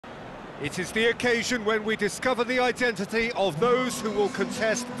It is the occasion when we discover the identity of those who will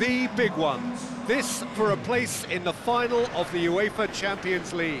contest the big one. This for a place in the final of the UEFA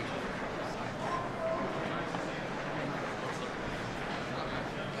Champions League.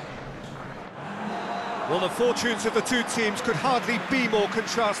 Well, the fortunes of the two teams could hardly be more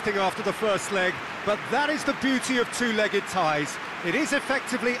contrasting after the first leg, but that is the beauty of two-legged ties. It is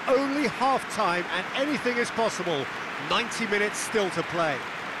effectively only half-time and anything is possible. 90 minutes still to play.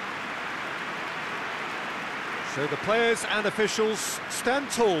 So the players and officials stand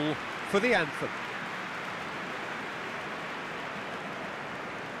tall for the anthem.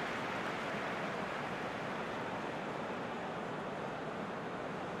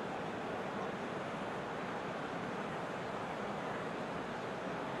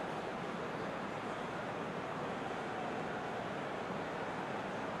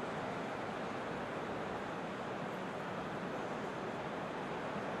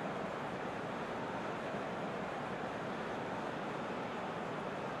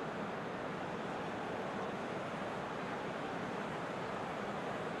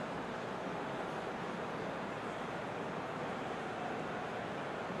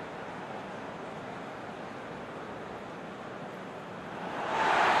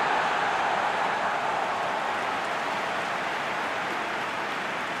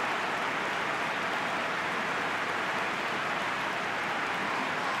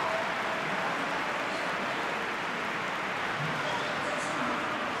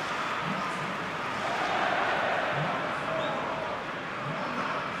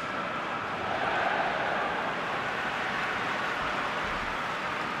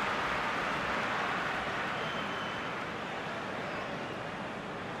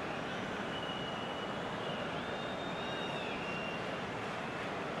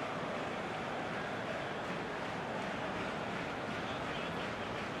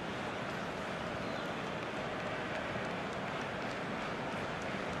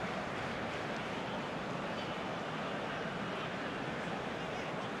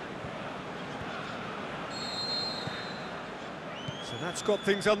 So that's got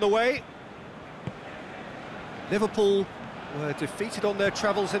things underway. Liverpool were defeated on their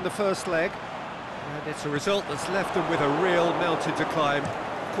travels in the first leg, and it's a result that's left them with a real mountain to climb.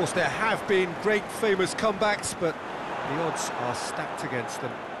 Of course, there have been great, famous comebacks, but the odds are stacked against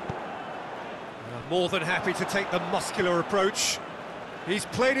them. They're more than happy to take the muscular approach. He's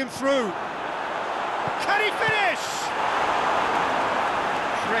played him through. Can he finish?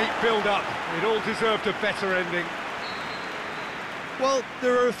 Great build-up. It all deserved a better ending. Well,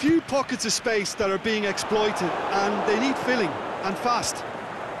 there are a few pockets of space that are being exploited, and they need filling, and fast.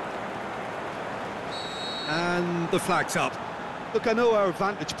 And the flag's up. Look, I know our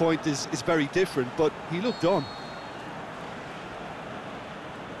vantage point is very different, but he looked on.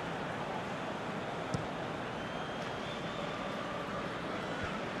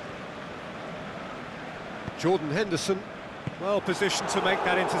 Jordan Henderson, well positioned to make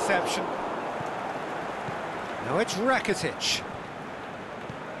that interception. Now it's Rakitic.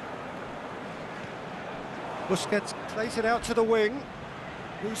 Busquets plays it out to the wing.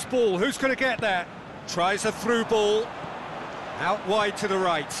 Loose ball, who's going to get that? Tries a through ball. Out wide to the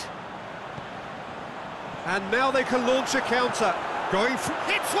right. And now they can launch a counter. Going for...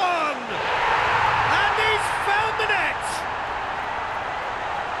 hits one! And he's found the net!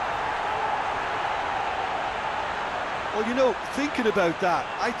 Well, you know, thinking about that,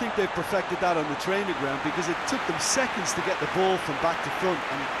 I think they've perfected that on the training ground because it took them seconds to get the ball from back to front,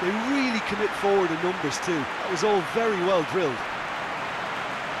 and they really commit forward in numbers too. That was all very well drilled.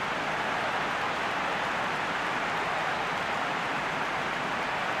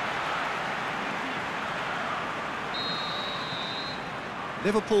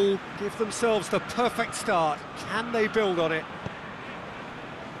 Liverpool give themselves the perfect start. Can they build on it?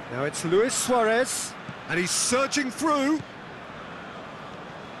 Now it's Luis Suarez. And he's surging through.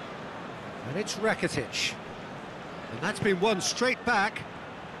 And it's Rakitic. And that's been won straight back.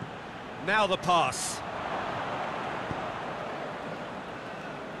 Now the pass.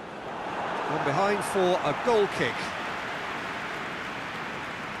 Gone behind for a goal kick.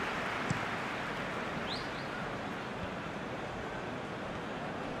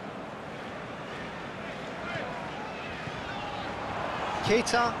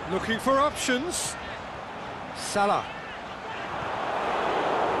 Keita looking for options. Salah.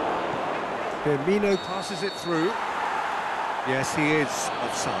 Firmino passes it through. Yes, he is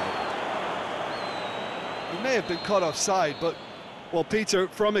offside. He may have been caught offside, but, well, Peter,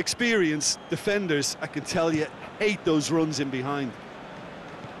 from experience, defenders, I can tell you, hate those runs in behind.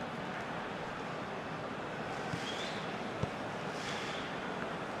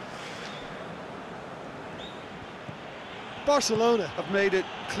 Barcelona have made it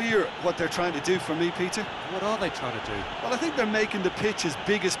clear what they're trying to do for me, Peter. What are they trying to do? Well, I think they're making the pitch as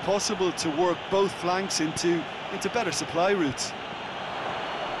big as possible to work both flanks into better supply routes.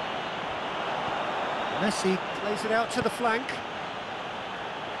 Messi plays it out to the flank.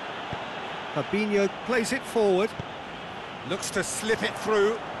 Fabinho plays it forward. Looks to slip it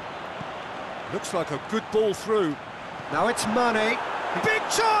through. Looks like a good ball through. Now it's Mane. Big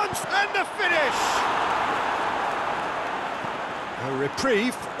chance and the finish! A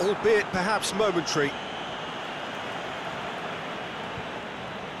reprieve, albeit perhaps momentary.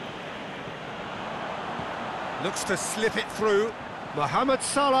 Looks to slip it through. Mohamed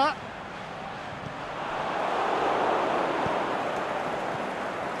Salah.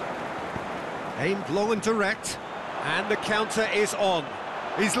 Aimed long and direct, and the counter is on.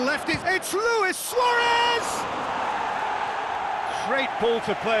 He's left it, it's Luis Suarez! Great ball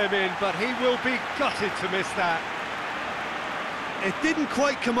to play him in, but he will be gutted to miss that. It didn't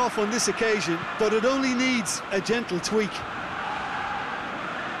quite come off on this occasion, but it only needs a gentle tweak.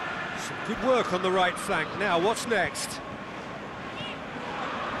 Some good work on the right flank. Now, what's next?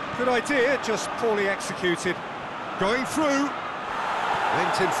 Good idea, just poorly executed. Going through.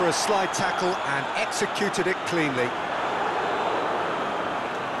 Went in for a slide tackle and executed it cleanly.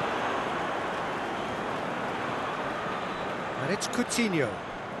 And it's Coutinho.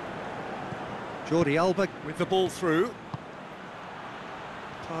 Jordi Alba with the ball through.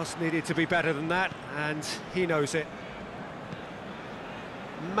 Pass needed to be better than that, and he knows it.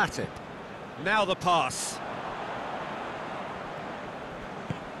 Matip. Now the pass.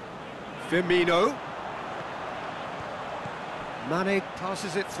 Firmino. Mane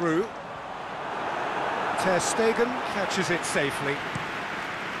passes it through. Ter Stegen catches it safely.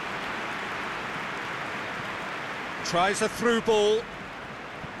 Tries a through ball.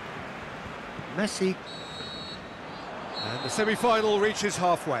 Messi. And the semi-final reaches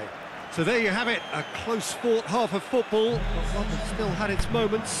halfway. So there you have it, a close-fought half of football, but one that still had its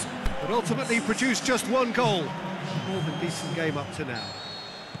moments, but ultimately produced just one goal. More than decent game up to now.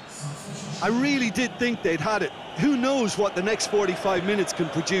 I really did think they'd had it. Who knows what the next 45 minutes can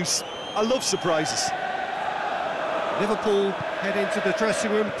produce? I love surprises. Liverpool head into the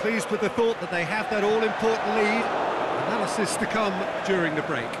dressing room pleased with the thought that they have that all-important lead. Analysis to come during the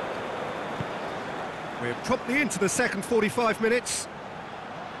break. We're promptly into the second 45 minutes.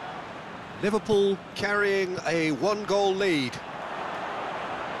 Liverpool carrying a one-goal lead.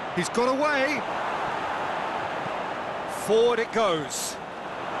 He's got away. Forward it goes.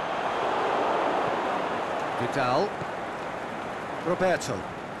 Vidal. Roberto.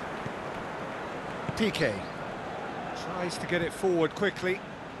 Piqué. Tries to get it forward quickly.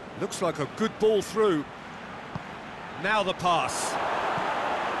 Looks like a good ball through. Now the pass.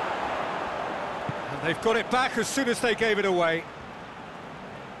 And they've got it back as soon as they gave it away.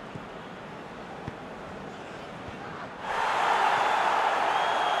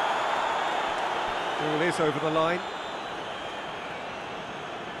 Ball is over the line.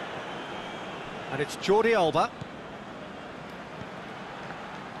 And it's Jordi Alba.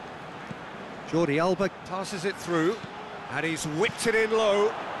 Jordi Alba passes it through, and he's whipped it in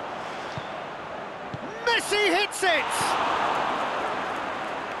low. Messi hits it!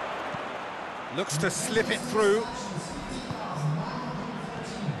 Looks to slip it through.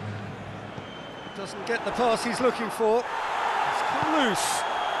 Doesn't get the pass he's looking for. It's come loose.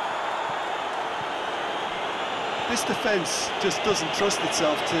 This defence just doesn't trust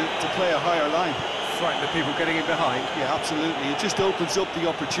itself to play a higher line. Frightened of people getting in behind. Yeah, absolutely. It just opens up the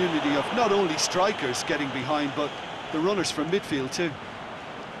opportunity of not only strikers getting behind, but the runners from midfield too.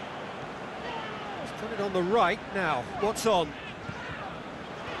 He's got it on the right now. What's on?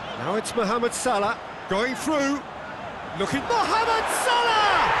 Now it's Mohamed Salah going through. Looking. Mohamed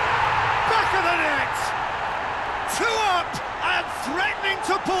Salah! Back of the net! Two up and threatening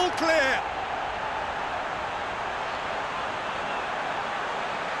to pull clear.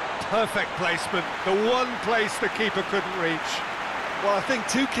 Perfect placement, the one place the keeper couldn't reach. Well, I think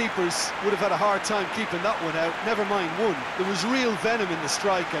two keepers would have had a hard time keeping that one out, never mind one. There was real venom in the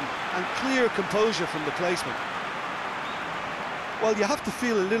strike and clear composure from the placement. Well, you have to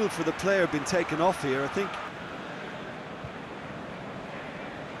feel a little for the player being taken off here, I think.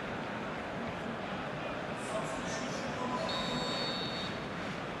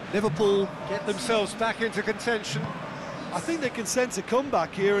 Liverpool get themselves back into contention. I think they can sense a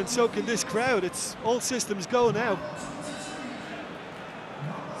comeback here, and so can this crowd. It's all systems go now.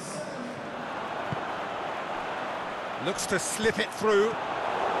 Looks to slip it through.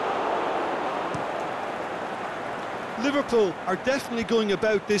 Liverpool are definitely going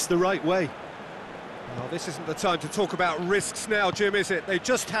about this the right way. Well, this isn't the time to talk about risks now, Jim, is it? They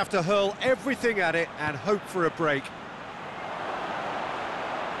just have to hurl everything at it and hope for a break.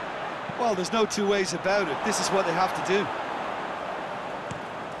 Well, there's no two ways about it. This is what they have to do.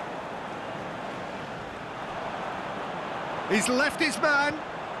 He's left his man.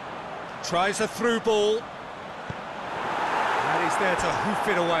 Tries a through ball. And he's there to hoof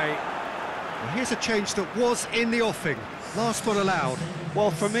it away. Well, here's a change that was in the offing. Last one allowed.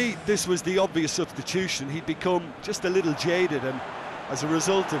 Well, for me, this was the obvious substitution. He'd become just a little jaded, and as a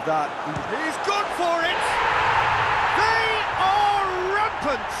result of that... He's gone for it! They are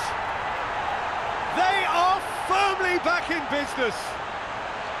rampant! They are firmly back in business!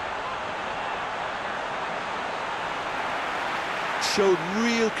 Showed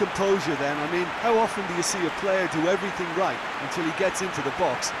real composure then. I mean, how often do you see a player do everything right until he gets into the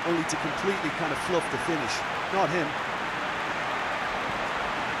box, only to completely kind of fluff the finish? Not him.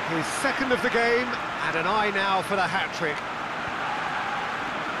 His second of the game, and an eye now for the hat-trick.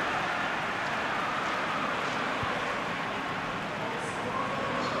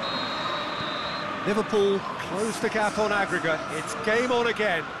 Liverpool close the gap on aggregate. It's game on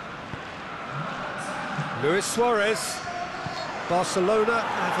again. Luis Suarez. Barcelona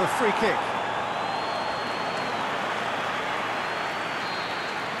have a free kick.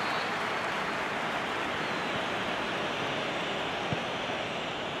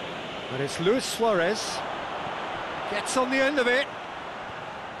 But it's Luis Suarez. Gets on the end of it.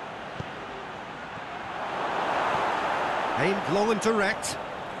 Aimed long and direct.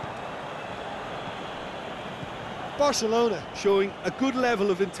 Barcelona showing a good level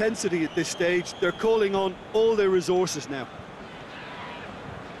of intensity at this stage. They're calling on all their resources now.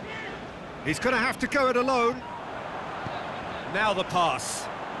 He's going to have to go it alone. Now the pass.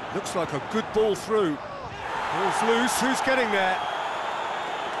 Looks like a good ball through. Ball's loose, who's getting there?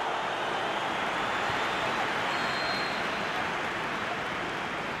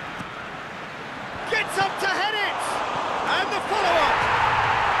 Gets up to head it! And the follow-up!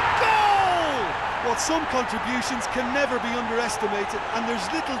 Goal! Well, some contributions can never be underestimated, and there's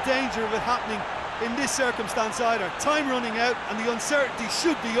little danger of it happening in this circumstance either. Time running out, and the uncertainty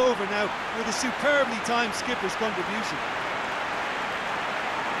should be over now with a superbly timed skipper's contribution.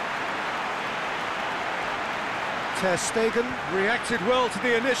 Ter Stegen reacted well to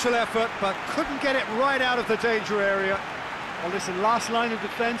the initial effort, but couldn't get it right out of the danger area. Well, listen, last line of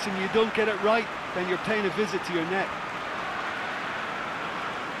defence, and you don't get it right, then you're paying a visit to your net.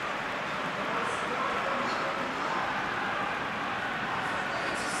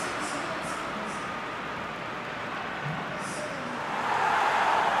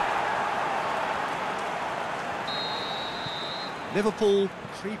 Liverpool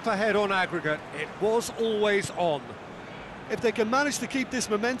creep ahead on aggregate. It was always on. If they can manage to keep this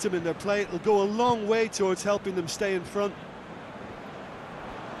momentum in their play, it'll go a long way towards helping them stay in front.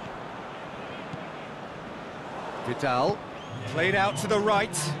 Vidal, played out to the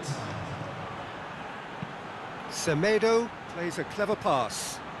right. Semedo plays a clever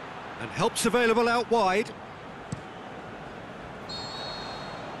pass. And help's available out wide.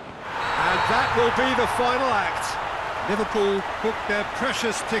 And that will be the final act. Liverpool booked their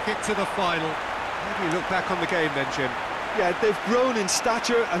precious ticket to the final. How do you look back on the game then, Jim? Yeah, they've grown in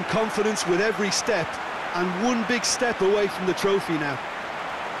stature and confidence with every step, and one big step away from the trophy now.